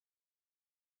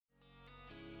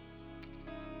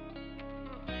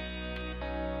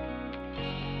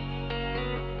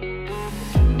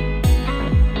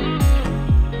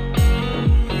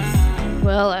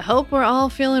Well, I hope we're all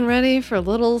feeling ready for a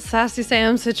little Sassy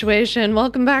Sam situation.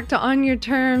 Welcome back to On Your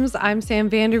Terms. I'm Sam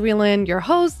Vanderwielen, your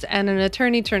host and an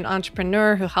attorney turned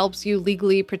entrepreneur who helps you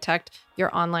legally protect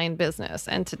your online business.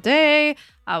 And today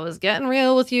I was getting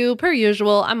real with you per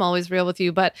usual. I'm always real with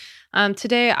you, but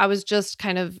today I was just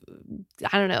kind of,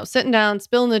 sitting down,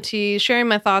 spilling the tea, sharing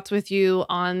my thoughts with you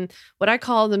on what I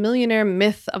call the millionaire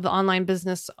myth of the online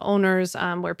business owners,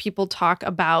 where people talk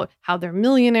about how they're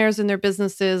millionaires in their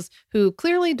businesses who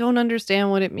clearly don't understand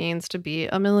what it means to be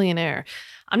a millionaire.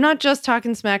 I'm not just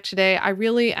talking smack today. I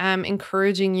really am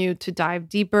encouraging you to dive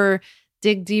deeper,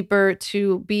 dig deeper,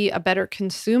 to be a better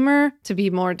consumer, to be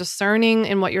more discerning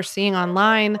in what you're seeing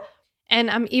online. And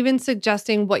I'm even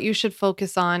suggesting what you should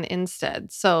focus on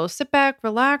instead. So sit back,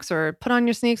 relax, or put on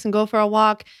your sneaks and go for a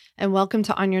walk. And welcome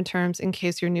to On Your Terms in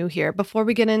case you're new here. Before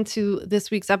we get into this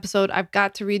week's episode, I've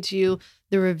got to read to you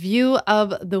the review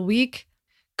of the week.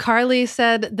 Carly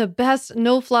said, the best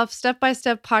no-fluff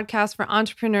step-by-step podcast for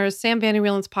entrepreneurs, Sam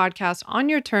Vanderwielen's podcast, On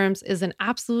Your Terms, is an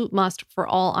absolute must for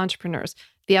all entrepreneurs.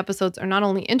 The episodes are not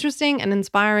only interesting and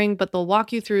inspiring, but they'll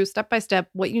walk you through step-by-step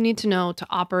what you need to know to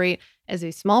operate as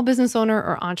a small business owner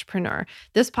or entrepreneur.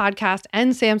 This podcast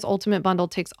and Sam's Ultimate Bundle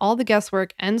takes all the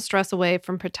guesswork and stress away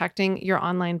from protecting your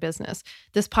online business.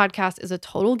 This podcast is a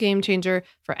total game changer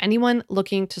for anyone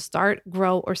looking to start,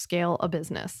 grow, or scale a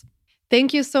business.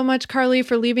 Thank you so much, Carly,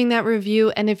 for leaving that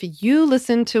review. And if you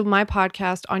listen to my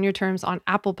podcast On Your Terms on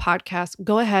Apple Podcasts,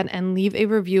 go ahead and leave a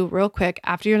review real quick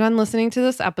after you're done listening to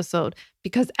this episode,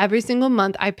 because every single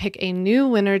month I pick a new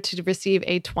winner to receive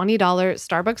a $20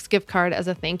 Starbucks gift card as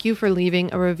a thank you for leaving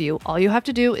a review. All you have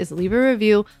to do is leave a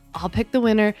review. I'll pick the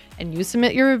winner and you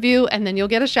submit your review, and then you'll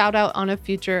get a shout out on a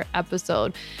future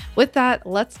episode. With that,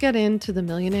 let's get into the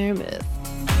millionaire myth.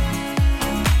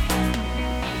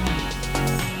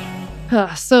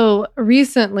 So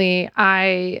recently,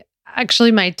 my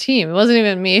team, it wasn't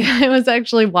even me. It was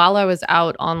actually while I was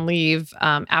out on leave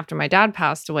after my dad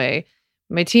passed away,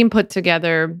 my team put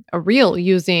together a reel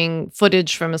using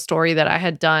footage from a story that I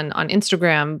had done on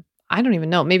Instagram. I don't even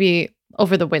know, maybe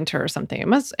over the winter or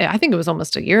something. I think it was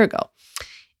almost a year ago.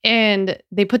 And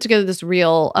they put together this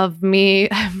reel of me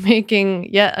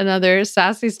making yet another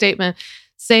sassy statement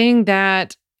saying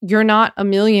that you're not a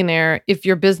millionaire if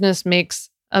your business makes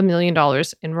 $1 million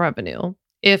in revenue,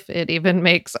 if it even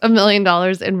makes $1 million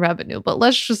in revenue. But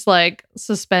let's just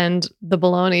suspend the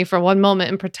baloney for one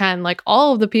moment and pretend like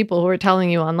all of the people who are telling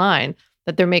you online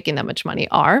that they're making that much money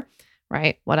are,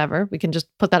 right? Whatever. We can just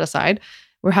put that aside.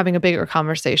 We're having a bigger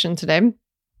conversation today.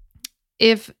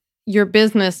 If your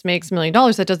business makes $1 million,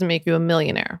 that doesn't make you a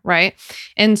millionaire, right?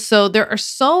 And so there are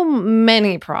so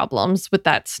many problems with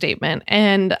that statement.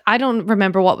 And I don't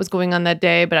remember what was going on that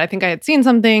day, but I think I had seen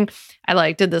something.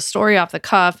 I did this story off the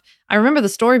cuff. I remember the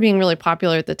story being really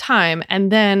popular at the time.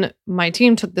 And then my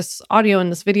team took this audio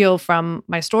and this video from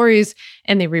my stories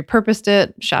and they repurposed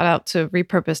it. Shout out to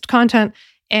repurposed content.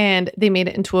 And they made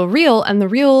it into a reel, and the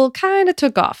reel kind of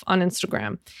took off on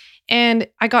Instagram. And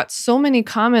I got so many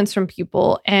comments from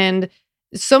people, and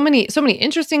so many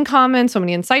interesting comments, so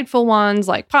many insightful ones,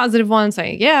 like positive ones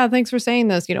saying, yeah, thanks for saying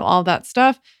this, all that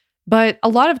stuff. But a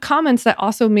lot of comments that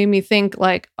also made me think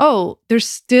oh, there's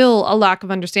still a lack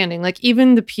of understanding.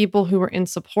 Even the people who were in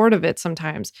support of it,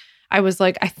 sometimes I was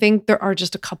I think there are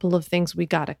just a couple of things we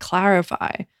got to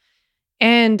clarify.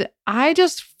 And I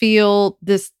just feel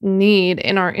this need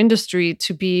in our industry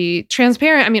to be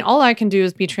transparent. I mean, all I can do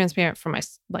is be transparent for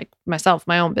myself,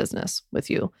 my own business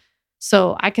with you.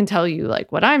 So I can tell you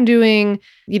what I'm doing.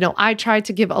 I try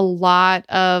to give a lot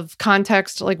of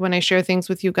context, when I share things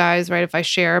with you guys, right? If I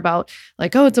share about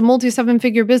oh, it's a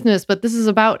multi-7-figure business, but this is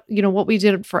about, what we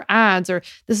did for ads, or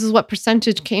this is what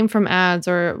percentage came from ads,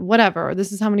 or whatever, or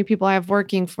this is how many people I have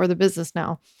working for the business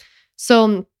now.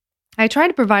 So I try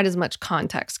to provide as much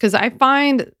context, because I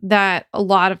find that a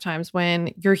lot of times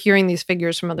when you're hearing these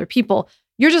figures from other people,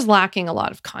 you're just lacking a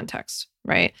lot of context,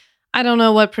 right? I don't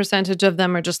know what percentage of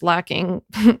them are just lacking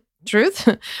truth,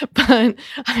 but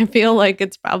I feel like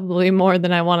it's probably more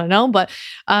than I want to know. But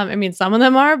some of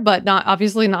them are, but not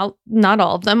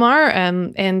all of them are.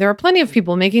 And there are plenty of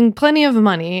people making plenty of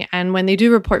money. And when they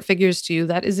do report figures to you,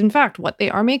 that is in fact what they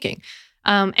are making.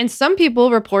 And some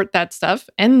people report that stuff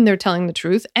and they're telling the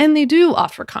truth and they do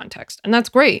offer context, and that's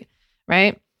great,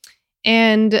 right?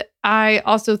 And I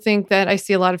also think that I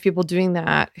see a lot of people doing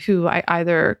that who I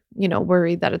either,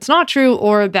 worry that it's not true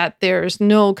or that there's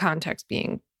no context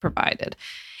being provided.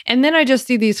 And then I just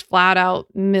see these flat out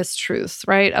mistruths,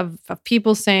 right? Of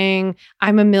people saying,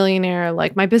 I'm a millionaire,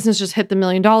 my business just hit the $1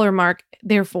 million mark,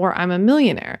 therefore I'm a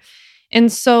millionaire.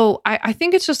 And so I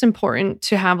think it's just important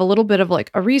to have a little bit of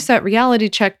like a reset reality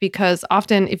check, because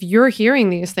often if you're hearing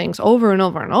these things over and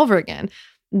over and over again,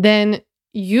 then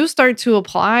you start to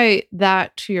apply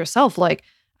that to yourself. Like,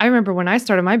 I remember when I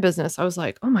started my business, I was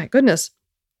like, oh my goodness,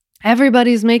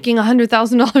 everybody's making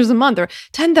 $100,000 a month or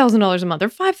 $10,000 a month or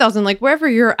 5,000, like wherever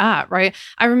you're at, right?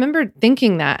 I remember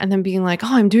thinking that and then being like,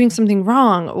 oh, I'm doing something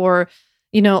wrong. Or,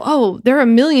 oh, they're a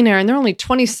millionaire and they're only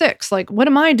 26. Like, what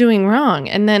am I doing wrong?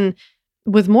 And then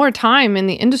with more time in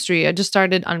the industry, I just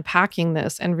started unpacking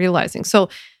this and realizing. So,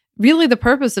 really, the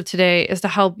purpose of today is to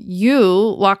help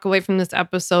you walk away from this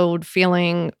episode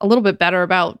feeling a little bit better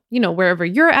about, wherever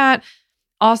you're at.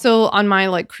 Also, on my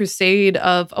like crusade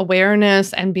of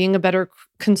awareness and being a better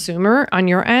consumer on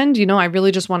your end, I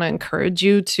really just want to encourage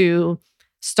you to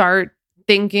start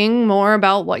thinking more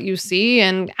about what you see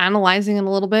and analyzing it a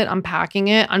little bit, unpacking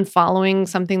it, unfollowing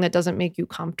something that doesn't make you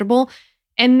comfortable,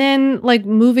 and then like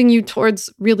moving you towards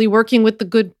really working with the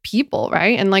good people,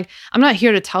 right? And like, I'm not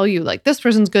here to tell you like this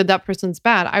person's good, that person's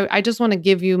bad. I just want to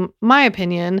give you my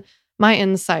opinion, my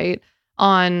insight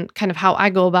on kind of how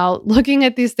I go about looking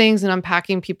at these things and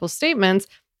unpacking people's statements.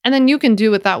 And then you can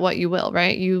do with that what you will,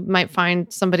 right? You might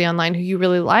find somebody online who you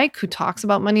really like, who talks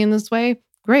about money in this way.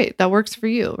 Great, that works for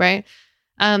you, right?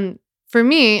 For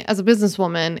me, as a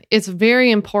businesswoman, it's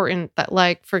very important that,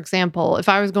 like, for example, if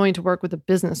I was going to work with a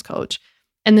business coach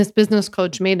and this business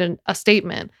coach made a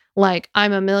statement like,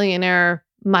 I'm a millionaire,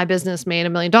 my business made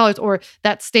 $1 million, or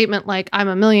that statement like, I'm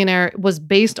a millionaire, was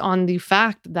based on the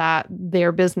fact that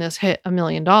their business hit $1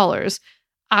 million.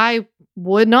 I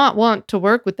would not want to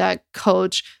work with that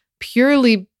coach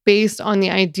purely based on the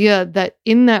idea that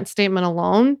in that statement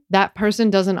alone, that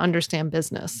person doesn't understand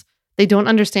business. They don't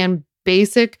understand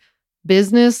basic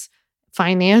business,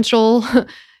 financial,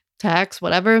 tax,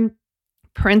 whatever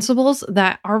principles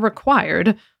that are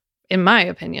required, in my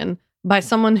opinion, by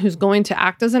someone who's going to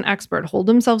act as an expert, hold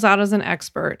themselves out as an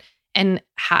expert, and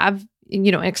have,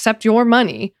 accept your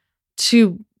money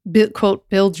to quote,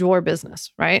 build your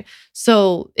business, right?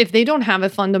 So if they don't have a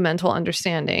fundamental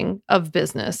understanding of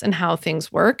business and how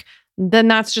things work, then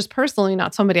that's just personally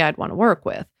not somebody I'd want to work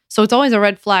with. So it's always a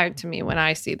red flag to me when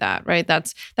I see that, right?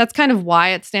 That's kind of why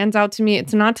it stands out to me.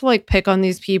 It's not to like pick on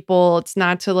these people. It's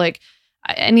not to like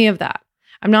any of that.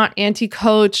 I'm not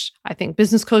anti-coach. I think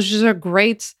business coaches are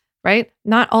great, right?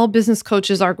 Not all business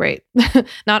coaches are great.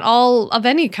 Not all of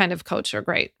any kind of coach are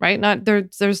great, right? Not there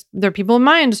are people in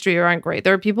my industry who aren't great.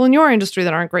 There are people in your industry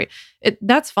that aren't great.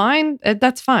 That's fine.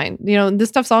 That's fine. This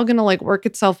stuff's all going to like work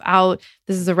itself out.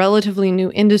 This is a relatively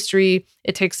new industry.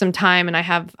 It takes some time. And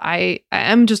I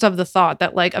am just of the thought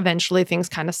that like eventually things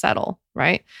kind of settle,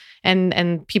 right?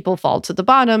 And people fall to the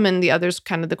bottom and the others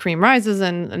kind of the cream rises,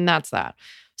 and that's that.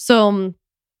 So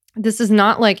this is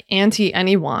not like anti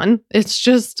anyone. It's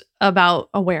just about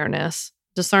awareness,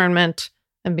 discernment,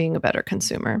 and being a better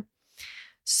consumer.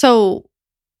 So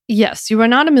yes, you are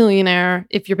not a millionaire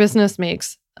if your business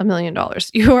makes $1 million.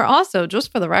 You are also,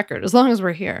 just for the record, as long as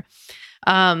we're here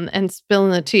and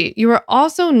spilling the tea, you are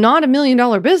also not $1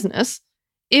 million business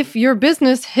if your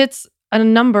business hits a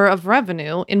number of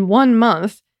revenue in 1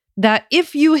 month that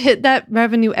if you hit that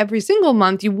revenue every single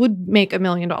month, you would make $1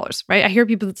 million, right? I hear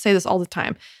people that say this all the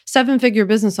time. 7-figure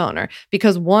business owner,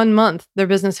 because 1 month their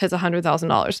business hits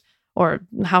 $100,000 or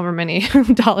however many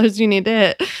dollars you need to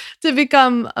hit to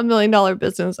become $1 million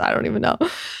business. I don't even know.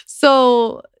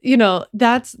 So,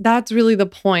 that's really the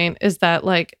point, is that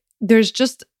like, there's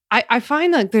just, I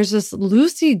find that there's this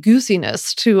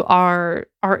loosey-goosiness to our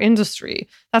industry.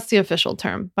 That's the official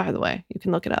term, by the way. You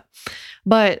can look it up.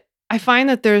 But I find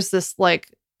that there's this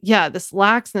this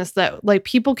laxness that like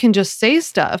people can just say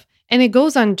stuff and it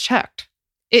goes unchecked.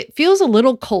 It feels a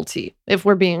little culty, if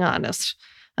we're being honest.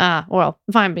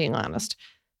 If I'm being honest,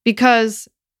 because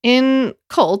in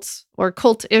cults or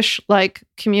cult-ish like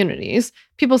communities,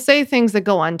 people say things that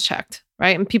go unchecked,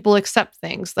 right? And people accept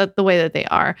things that the way that they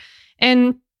are.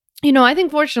 And I think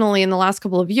fortunately in the last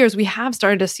couple of years, we have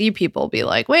started to see people be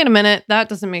like, wait a minute, that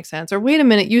doesn't make sense. Or wait a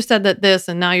minute, you said that this,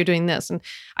 and now you're doing this. And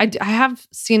I have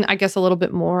seen, I guess, a little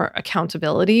bit more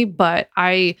accountability, but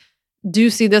I do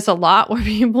see this a lot where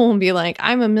people will be like,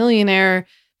 I'm a millionaire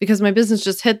because my business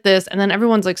just hit this. And then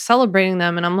everyone's like celebrating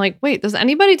them. And I'm like, wait, does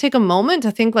anybody take a moment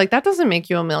to think like, that doesn't make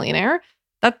you a millionaire?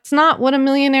 That's not what a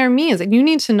millionaire means. And you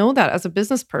need to know that as a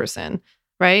business person,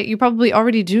 right? You probably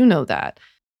already do know that.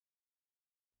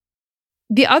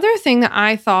 The other thing that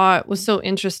I thought was so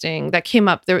interesting that came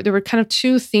up, there were kind of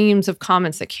two themes of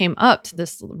comments that came up to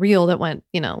this reel that went,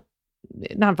 not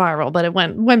viral, but it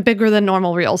went bigger than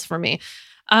normal reels for me.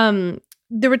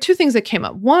 There were two things that came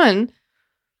up. One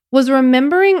was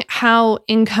remembering how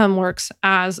income works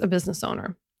as a business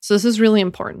owner. So this is really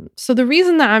important. So the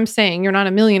reason that I'm saying you're not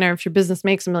a millionaire if your business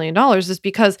makes $1 million is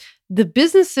because the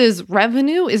business's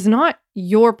revenue is not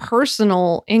your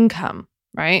personal income,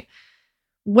 right?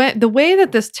 The way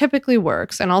that this typically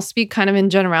works, and I'll speak kind of in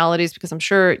generalities because I'm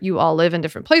sure you all live in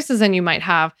different places and you might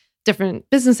have different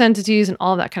business entities and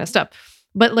all that kind of stuff.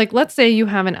 But like, let's say you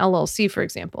have an LLC, for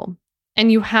example,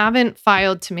 and you haven't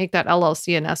filed to make that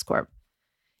LLC an S corp.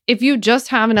 If you just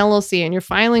have an LLC and you're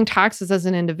filing taxes as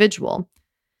an individual,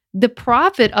 the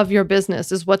profit of your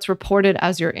business is what's reported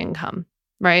as your income,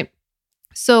 right?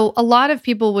 So a lot of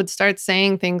people would start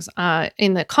saying things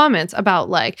in the comments about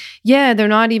like, yeah, they're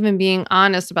not even being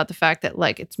honest about the fact that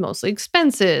like it's mostly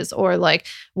expenses or like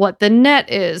what the net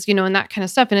is, and that kind of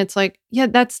stuff. And it's like, yeah,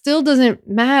 that still doesn't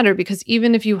matter because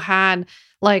even if you had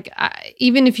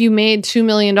even if you made $2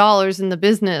 million in the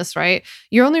business, right,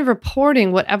 you're only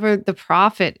reporting whatever the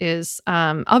profit is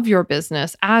of your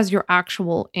business as your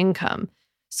actual income.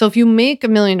 So if you make $1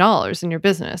 million in your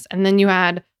business and then you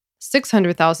add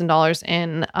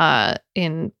 $600,000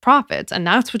 in profits, and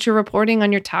that's what you're reporting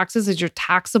on your taxes as your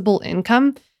taxable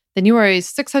income, then you are a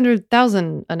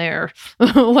 600,000-aire,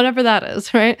 whatever that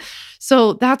is, right?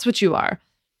 So that's what you are.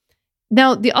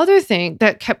 Now, the other thing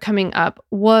that kept coming up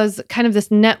was kind of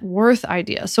this net worth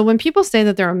idea. So when people say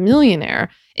that they're a millionaire,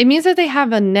 it means that they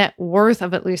have a net worth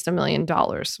of at least $1 million,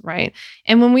 right?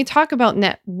 And when we talk about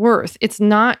net worth, it's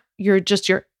not just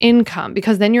your income,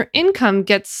 because then your income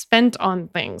gets spent on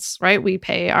things, right? We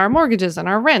pay our mortgages and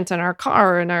our rent and our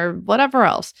car and our whatever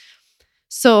else.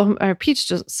 So our Peach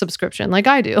subscription, like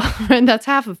I do, and that's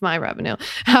half of my revenue,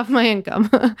 half my income,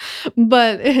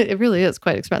 but it really is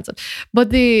quite expensive.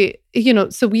 But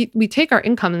so we take our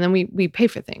income and then we pay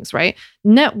for things, right?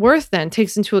 Net worth then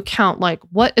takes into account like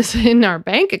what is in our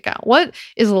bank account, what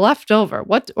is left over,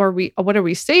 what are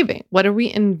we saving, what are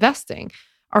we investing,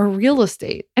 our real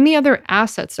estate, any other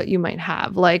assets that you might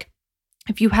have, like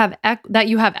if you have that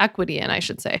you have equity in, I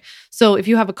should say. So if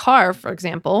you have a car, for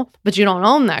example, but you don't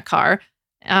own that car.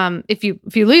 If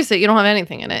you lease it, you don't have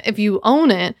anything in it. If you own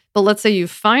it, but let's say you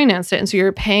financed it and so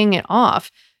you're paying it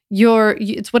off,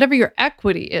 it's whatever your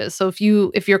equity is. So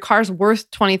if your car's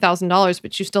worth $20,000,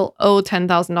 but you still owe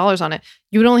 $10,000 on it,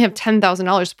 you would only have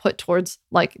 $10,000 put towards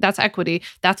like that's equity.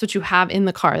 That's what you have in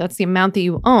the car. That's the amount that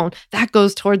you own. That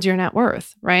goes towards your net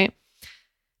worth, right?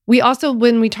 We also,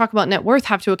 when we talk about net worth,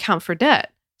 have to account for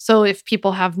debt. So if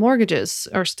people have mortgages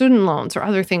or student loans or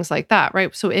other things like that,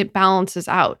 right? So it balances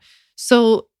out.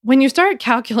 So when you start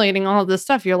calculating all of this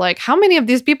stuff, you're like, how many of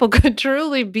these people could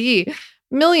truly be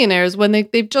millionaires when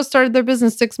they've just started their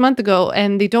business 6 months ago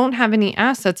and they don't have any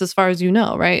assets as far as you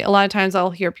know, right? A lot of times I'll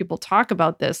hear people talk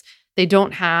about this. They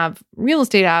don't have real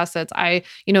estate assets.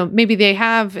 Maybe they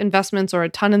have investments or a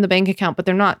ton in the bank account, but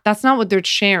that's not what they're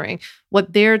sharing.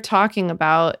 What they're talking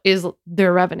about is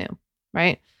their revenue,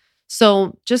 right?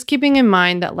 So just keeping in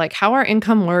mind that like how our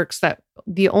income works, that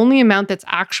the only amount that's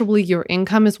actually your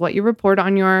income is what you report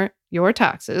on your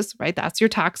taxes, right? That's your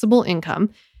taxable income.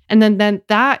 And then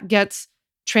that gets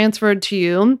transferred to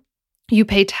you. You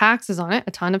pay taxes on it,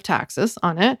 a ton of taxes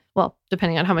on it. Well,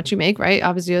 depending on how much you make, right?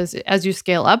 Obviously, as you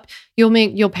scale up,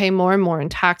 you'll pay more and more in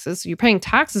taxes. So you're paying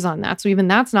taxes on that. So even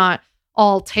that's not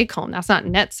all take home. That's not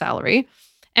net salary.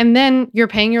 And then you're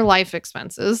paying your life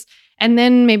expenses. And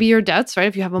then maybe your debts, right?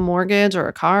 If you have a mortgage or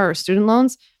a car or student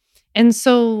loans. And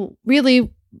so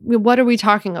really, what are we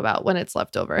talking about when it's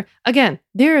left over? Again,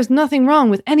 there is nothing wrong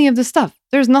with any of this stuff.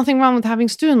 There's nothing wrong with having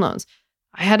student loans.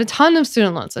 I had a ton of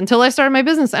student loans until I started my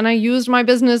business and I used my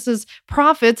business's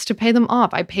profits to pay them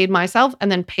off. I paid myself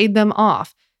and then paid them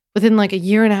off within like a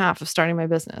year and a half of starting my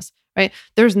business, right?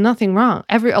 There's nothing wrong.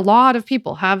 A lot of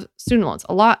people have student loans,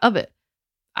 a lot of it.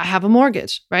 I have a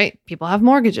mortgage, right? People have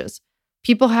mortgages.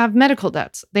 People have medical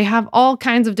debts. They have all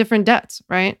kinds of different debts,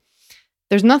 right?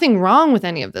 There's nothing wrong with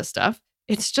any of this stuff.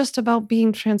 It's just about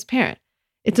being transparent.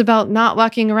 It's about not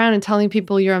walking around and telling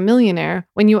people you're a millionaire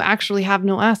when you actually have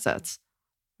no assets,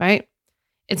 right?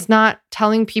 It's not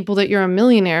telling people that you're a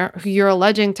millionaire who you're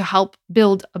alleging to help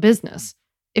build a business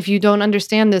if you don't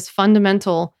understand this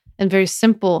fundamental and very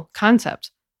simple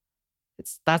concept.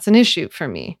 That's an issue for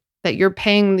me, that you're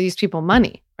paying these people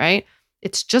money, right?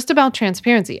 It's just about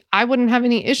transparency. I wouldn't have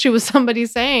any issue with somebody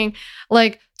saying,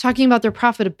 like, talking about their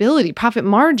profitability, profit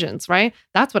margins, right?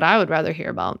 That's what I would rather hear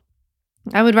about.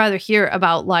 I would rather hear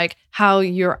about like how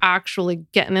you're actually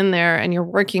getting in there and you're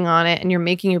working on it and you're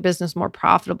making your business more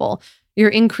profitable. You're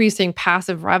increasing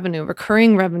passive revenue,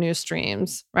 recurring revenue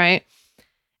streams, right?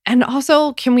 And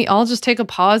also, can we all just take a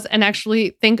pause and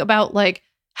actually think about like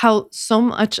how so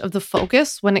much of the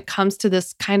focus when it comes to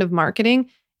this kind of marketing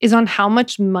is on how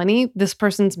much money this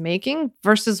person's making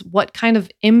versus what kind of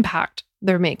impact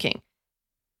they're making.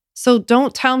 So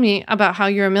don't tell me about how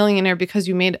you're a millionaire because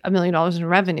you made $1 million in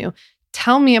revenue.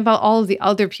 Tell me about all of the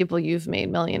other people you've made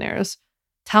millionaires.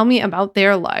 Tell me about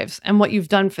their lives and what you've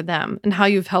done for them and how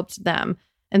you've helped them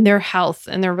and their health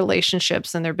and their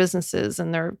relationships and their businesses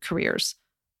and their careers,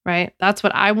 right? That's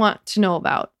what I want to know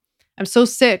about. I'm so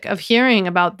sick of hearing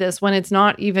about this when it's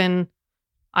not even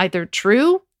either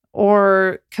true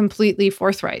or completely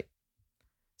forthright.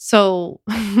 So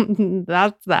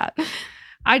that's that.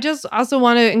 I just also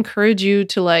want to encourage you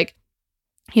to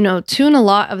tune a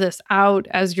lot of this out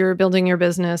as you're building your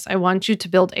business. I want you to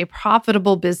build a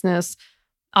profitable business.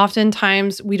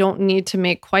 Oftentimes, we don't need to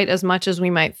make quite as much as we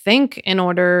might think in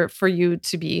order for you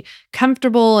to be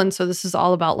comfortable. And so this is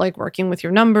all about working with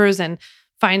your numbers and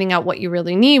finding out what you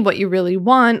really need, what you really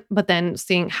want, but then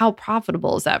seeing how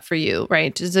profitable is that for you,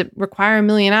 right? Does it require 1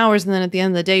 million hours? And then at the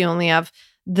end of the day, you only have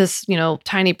this,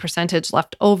 tiny percentage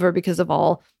left over because of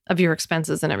all of your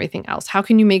expenses and everything else. How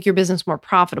can you make your business more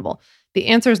profitable? The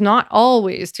answer is not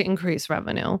always to increase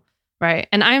revenue, right?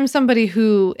 And I am somebody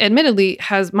who admittedly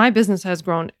my business has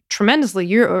grown tremendously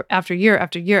year after year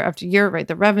after year after year, right?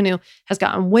 The revenue has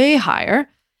gotten way higher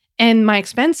and my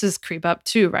expenses creep up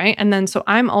too, right? And then so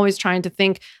I'm always trying to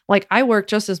think I work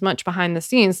just as much behind the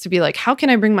scenes to be how can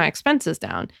I bring my expenses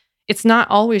down? It's not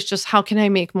always just how can I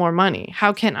make more money?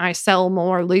 How can I sell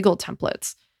more legal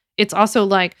templates? It's also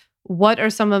what are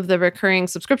some of the recurring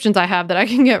subscriptions I have that I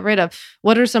can get rid of?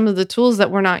 What are some of the tools that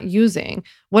we're not using?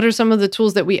 What are some of the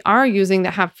tools that we are using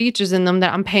that have features in them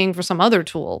that I'm paying for some other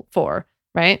tool for,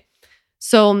 right?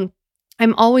 So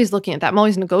I'm always looking at that. I'm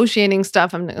always negotiating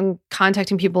stuff. I'm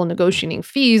contacting people, negotiating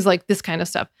fees, this kind of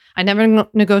stuff. I never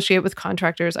negotiate with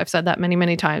contractors. I've said that many,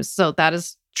 many times. So that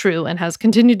is true and has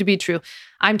continued to be true.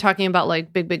 I'm talking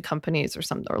about big companies or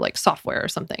something, or software or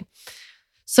something.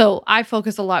 So I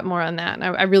focus a lot more on that. And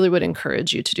I really would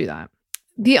encourage you to do that.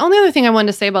 The only other thing I wanted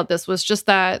to say about this was just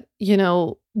that,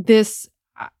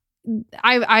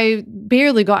 I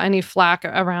barely got any flack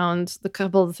around the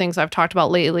couple of the things I've talked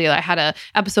about lately. I had a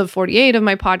episode 48 of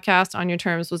my podcast, On Your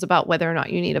Terms, was about whether or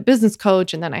not you need a business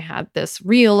coach. And then I had this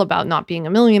reel about not being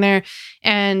a millionaire.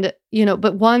 And,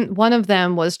 but one of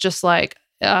them was just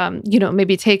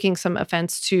maybe taking some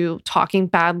offense to talking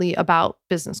badly about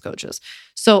business coaches.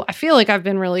 So I feel I've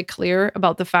been really clear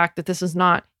about the fact that this is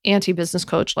not anti-business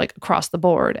coach across the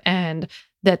board, and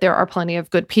that there are plenty of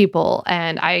good people.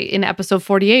 And in episode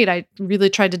 48, I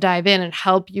really tried to dive in and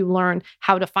help you learn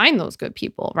how to find those good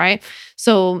people, right?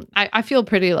 So I feel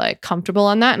pretty comfortable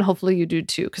on that, and hopefully you do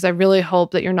too, because I really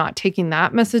hope that you're not taking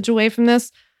that message away from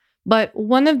this. But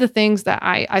one of the things that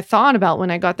I thought about when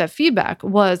I got that feedback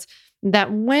was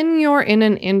that when you're in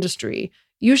an industry,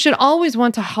 you should always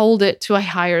want to hold it to a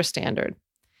higher standard.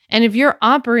 And if you're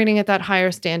operating at that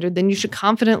higher standard, then you should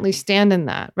confidently stand in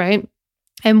that, right?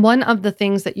 And one of the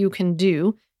things that you can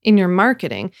do in your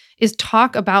marketing is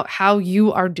talk about how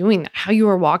you are doing that, how you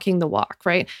are walking the walk,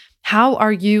 right? How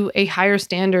are you a higher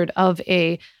standard of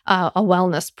a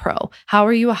wellness pro? How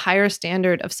are you a higher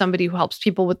standard of somebody who helps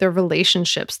people with their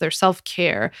relationships, their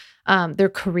self-care, their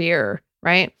career,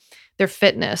 right? Their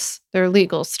fitness, their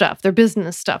legal stuff, their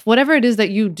business stuff, whatever it is that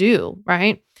you do,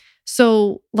 right?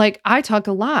 So I talk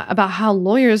a lot about how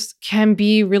lawyers can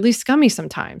be really scummy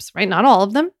sometimes, right? Not all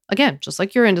of them. Again, just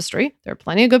like your industry, there are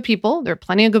plenty of good people. There are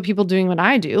plenty of good people doing what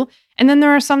I do. And then there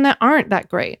are some that aren't that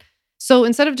great. So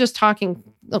instead of just talking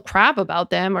crap about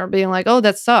them or being oh,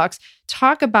 that sucks,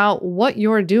 talk about what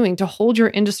you're doing to hold your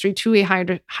industry to a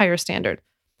higher standard.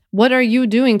 What are you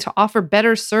doing to offer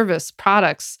better service,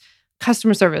 products,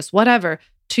 customer service, whatever,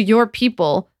 to your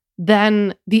people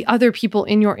than the other people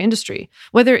in your industry,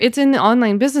 whether it's in the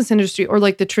online business industry or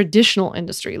the traditional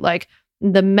industry,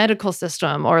 the medical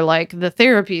system or the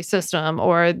therapy system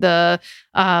or the,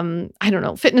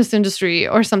 fitness industry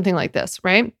or something like this,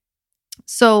 right?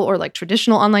 So, or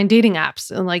traditional online dating apps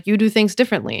and you do things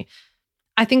differently.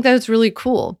 I think that it's really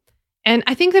cool. And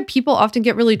I think that people often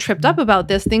get really tripped up about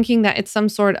this, thinking that it's some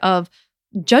sort of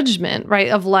judgment, right?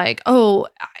 Of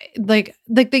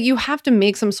that you have to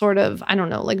make some sort of,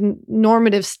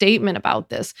 normative statement about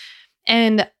this.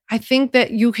 And I think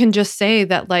that you can just say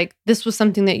that this was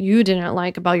something that you didn't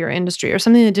like about your industry, or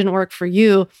something that didn't work for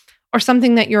you, or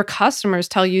something that your customers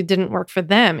tell you didn't work for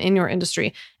them in your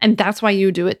industry. And that's why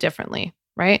you do it differently,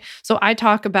 right? So I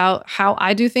talk about how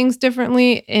I do things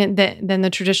differently than the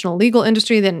traditional legal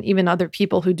industry, than even other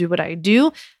people who do what I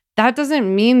do. That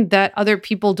doesn't mean that other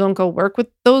people don't go work with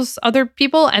those other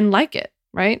people and like it,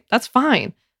 right? That's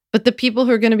fine. But the people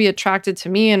who are going to be attracted to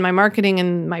me and my marketing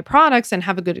and my products and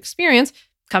have a good experience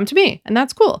come to me, and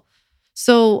that's cool.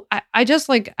 So I just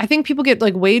like, I think people get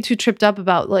like way too tripped up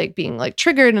about like being like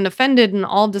triggered and offended and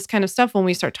all this kind of stuff when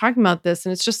we start talking about this.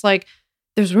 And it's just like,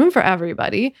 there's room for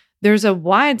everybody. There's a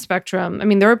wide spectrum. I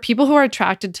mean, there are people who are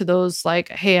attracted to those like,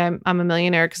 hey, I'm a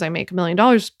millionaire because I make $1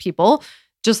 million people.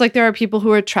 Just like there are people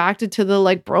who are attracted to the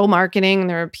like bro marketing. And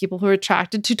there are people who are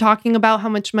attracted to talking about how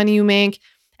much money you make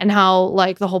and how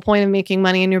like the whole point of making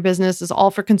money in your business is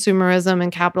all for consumerism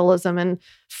and capitalism and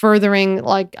furthering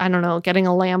like, I don't know, getting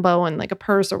a Lambo and like a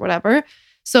purse or whatever.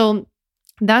 So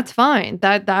that's fine.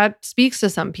 That speaks to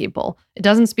some people. It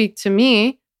doesn't speak to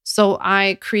me. So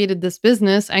I created this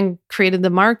business and created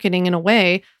the marketing in a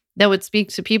way that would speak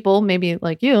to people, maybe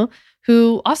like you,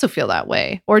 who also feel that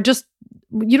way. Or just,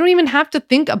 you don't even have to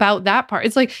think about that part.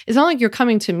 It's like, it's not like you're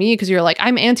coming to me because you're like,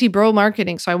 I'm anti-bro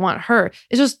marketing, so I want her.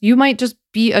 It's just, you might just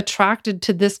be attracted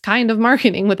to this kind of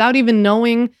marketing without even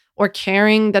knowing or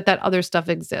caring that other stuff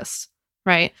exists,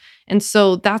 right? And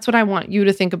so that's what I want you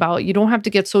to think about. You don't have to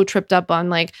get so tripped up on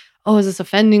like, oh, is this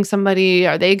offending somebody?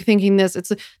 Are they thinking this?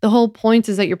 It's the whole point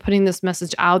is that you're putting this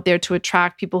message out there to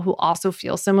attract people who also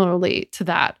feel similarly to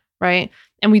that, right?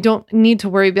 And we don't need to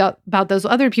worry about those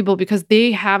other people because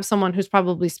they have someone who's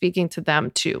probably speaking to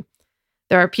them too.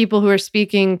 There are people who are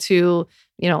speaking to,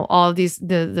 you know, all of these,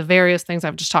 the various things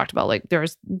I've just talked about. Like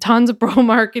there's tons of bro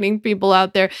marketing people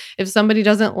out there. If somebody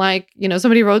doesn't like, you know,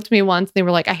 somebody wrote to me once, they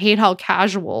were like, I hate how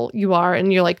casual you are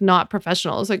and you're like not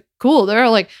professional. It's like, cool. There are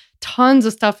like tons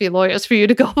of stuffy lawyers for you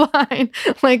to go find.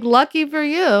 Like lucky for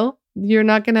you, you're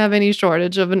not going to have any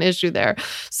shortage of an issue there.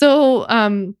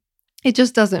 So it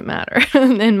just doesn't matter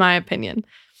in my opinion.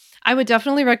 I would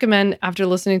definitely recommend after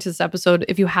listening to this episode,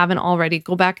 if you haven't already,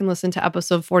 go back and listen to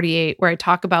episode 48, where I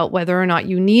talk about whether or not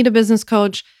you need a business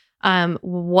coach,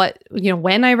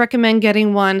 when I recommend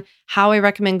getting one, how I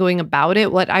recommend going about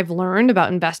it, what I've learned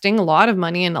about investing a lot of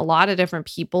money in a lot of different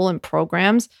people and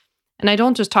programs. And I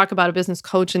don't just talk about a business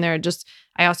coach in there,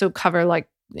 I also cover like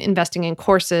investing in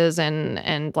courses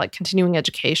and like continuing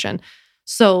education.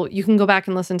 So you can go back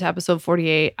and listen to episode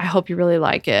 48. I hope you really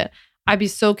like it. I'd be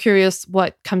so curious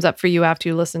what comes up for you after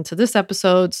you listen to this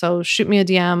episode. So shoot me a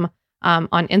DM on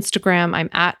Instagram. I'm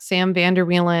at Sam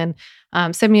Vanderwielen.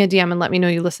 Send me a DM and let me know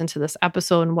you listened to this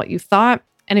episode and what you thought.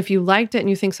 And if you liked it and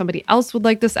you think somebody else would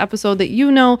like this episode that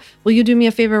you know, will you do me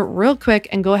a favor real quick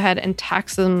and go ahead and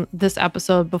text them this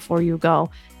episode before you go?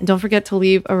 And don't forget to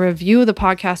leave a review of the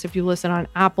podcast if you listen on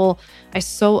Apple. I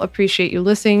so appreciate you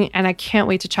listening, and I can't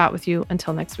wait to chat with you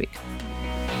until next week.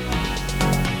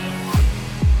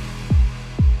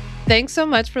 Thanks so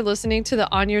much for listening to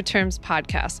the On Your Terms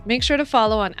podcast. Make sure to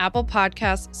follow on Apple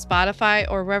Podcasts, Spotify,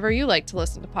 or wherever you like to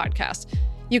listen to podcasts.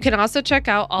 You can also check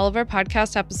out all of our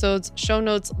podcast episodes, show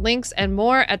notes, links, and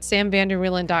more at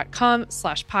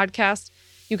samvanderwielen.com/podcast.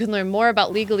 You can learn more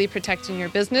about legally protecting your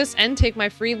business and take my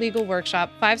free legal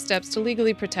workshop, 5 Steps to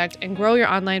Legally Protect and Grow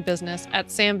Your Online Business at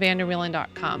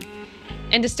samvanderwielen.com.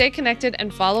 And to stay connected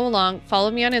and follow along, follow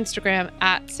me on Instagram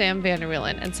at Sam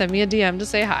Vanderwielen and send me a DM to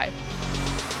say hi.